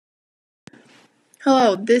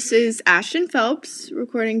Hello, this is Ashton Phelps,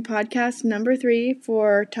 recording podcast number 3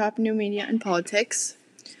 for Top New Media and Politics.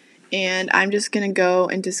 And I'm just going to go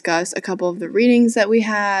and discuss a couple of the readings that we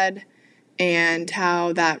had and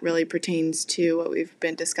how that really pertains to what we've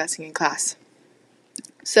been discussing in class.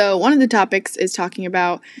 So one of the topics is talking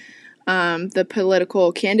about the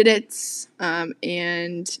political candidates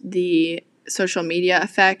and the social media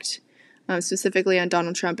effect, specifically on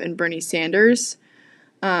Donald Trump and Bernie Sanders,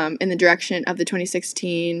 in the direction of the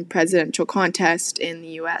 2016 presidential contest in the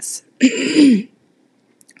U.S.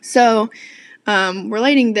 So,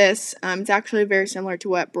 relating this, it's actually very similar to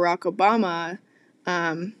what Barack Obama,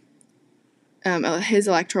 his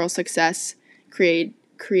electoral success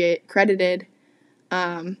credited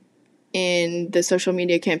in the social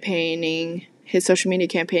media campaigning, his social media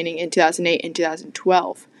campaigning in 2008 and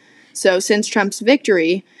 2012. So since Trump's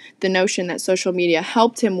victory, the notion that social media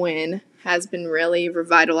helped him win has been really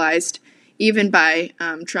revitalized, even by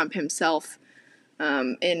Trump himself,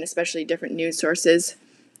 in especially different news sources,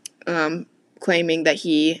 claiming that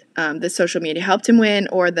the social media helped him win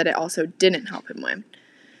or that it also didn't help him win.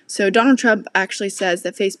 So Donald Trump actually says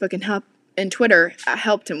that Facebook and Twitter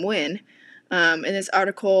helped him win. And this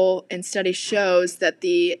article and study shows that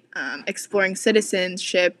the exploring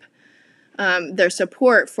citizenship, their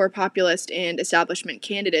support for populist and establishment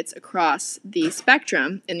candidates across the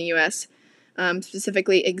spectrum in the U.S.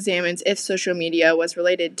 Specifically examines if social media was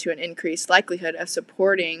related to an increased likelihood of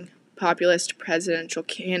supporting populist presidential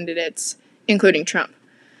candidates, including Trump.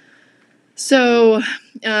 So,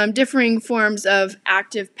 differing forms of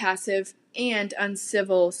active, passive, and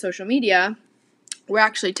uncivil social media were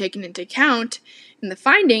actually taken into account, and the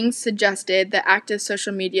findings suggested that active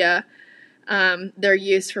social media, their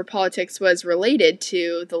use for politics was related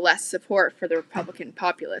to the less support for the Republican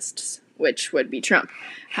populists, which would be Trump.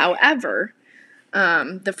 However,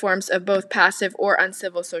 the forms of both passive or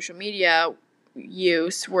uncivil social media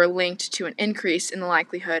use were linked to an increase in the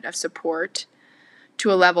likelihood of support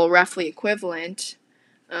to a level roughly equivalent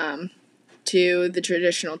to the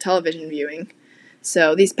traditional television viewing.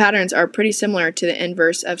 So these patterns are pretty similar to the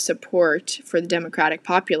inverse of support for the Democratic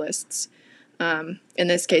populists. In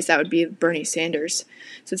this case, that would be Bernie Sanders.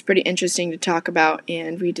 So it's pretty interesting to talk about,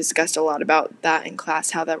 and we discussed a lot about that in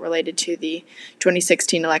class, how that related to the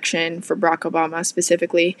 2016 election for Barack Obama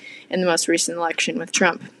specifically, and the most recent election with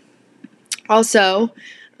Trump. Also,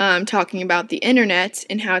 talking about the internet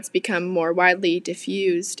and how it's become more widely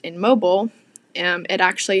diffused in mobile, it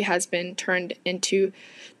actually has been turned into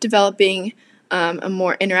developing a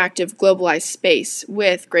more interactive, globalized space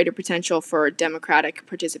with greater potential for democratic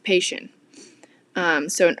participation.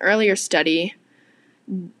 So an earlier study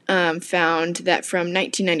found that from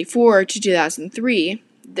 1994 to 2003,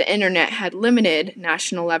 the internet had limited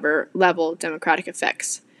national level democratic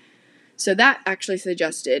effects. So that actually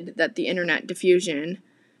suggested that the internet diffusion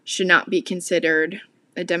should not be considered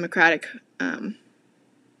a democratic,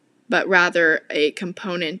 but rather a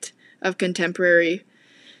component of contemporary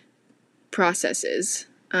processes.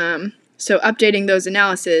 So updating those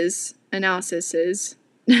analyses,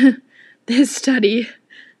 this study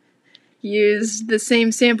used the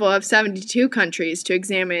same sample of 72 countries to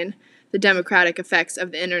examine the democratic effects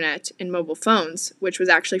of the internet in mobile phones, which was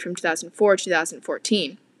actually from 2004 to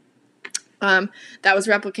 2014. That was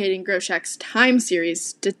replicating Groshek's time series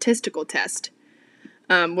statistical test,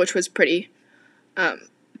 which was pretty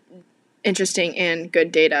interesting and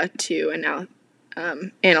good data to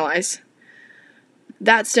analyze.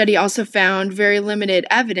 That study also found very limited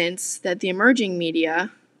evidence that the emerging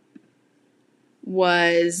media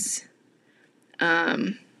was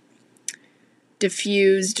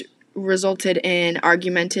diffused, resulted in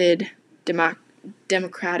argumented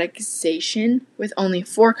democratization with only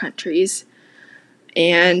 4 countries,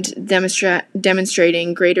 and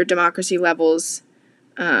demonstrating greater democracy levels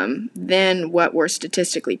than what were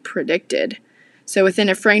statistically predicted. So within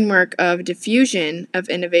a framework of diffusion of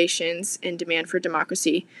innovations and demand for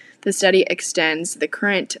democracy, the study extends the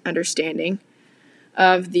current understanding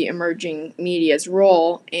of the emerging media's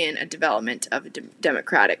role in a development of a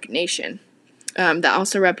democratic nation. That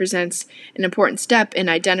also represents an important step in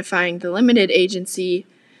identifying the limited agency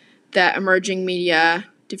that emerging media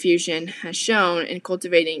diffusion has shown in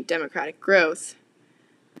cultivating democratic growth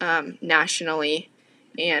nationally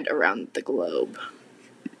and around the globe.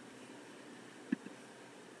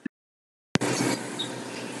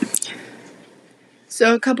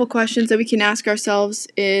 So a couple questions that we can ask ourselves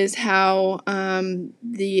is how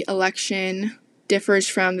the election differs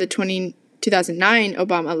from the 2009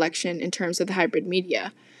 Obama election in terms of the hybrid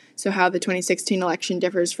media. So how the 2016 election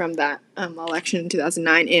differs from that election in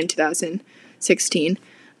 2009 and 2016.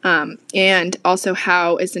 and also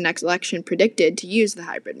how is the next election predicted to use the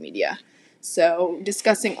hybrid media. So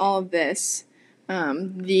discussing all of this,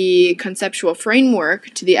 the conceptual framework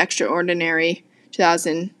to the extraordinary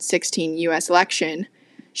 2016 U.S. election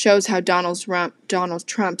shows how Donald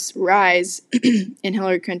Trump's rise and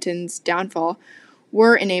Hillary Clinton's downfall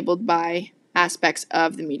were enabled by aspects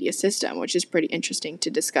of the media system, which is pretty interesting to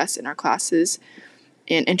discuss in our classes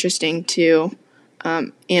and interesting to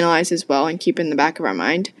analyze as well and keep in the back of our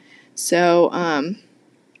mind. So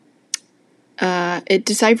it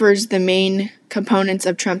deciphers the main components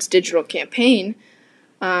of Trump's digital campaign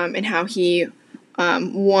and how he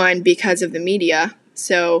won because of the media.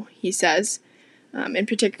 So he says, in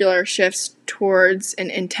particular, shifts towards an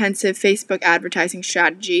intensive Facebook advertising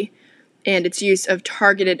strategy and its use of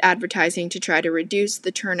targeted advertising to try to reduce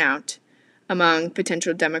the turnout among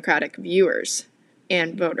potential Democratic viewers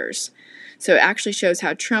and voters. So it actually shows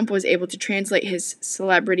how Trump was able to translate his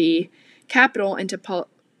celebrity capital into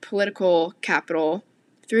political capital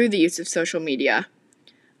through the use of social media,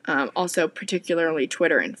 also particularly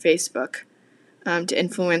Twitter and Facebook, to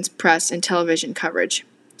influence press and television coverage.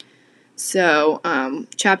 So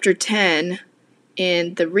Chapter 10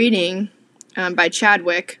 in the reading by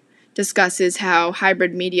Chadwick discusses how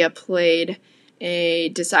hybrid media played a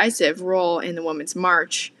decisive role in the Women's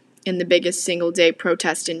March in the biggest single-day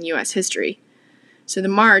protest in U.S. history. So the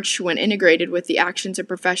march, when integrated with the actions of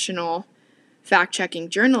professional fact-checking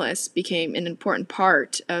journalists, became an important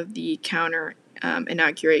part of the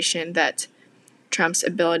counter-inauguration that Trump's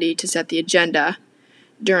ability to set the agenda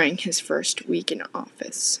during his first week in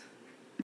office.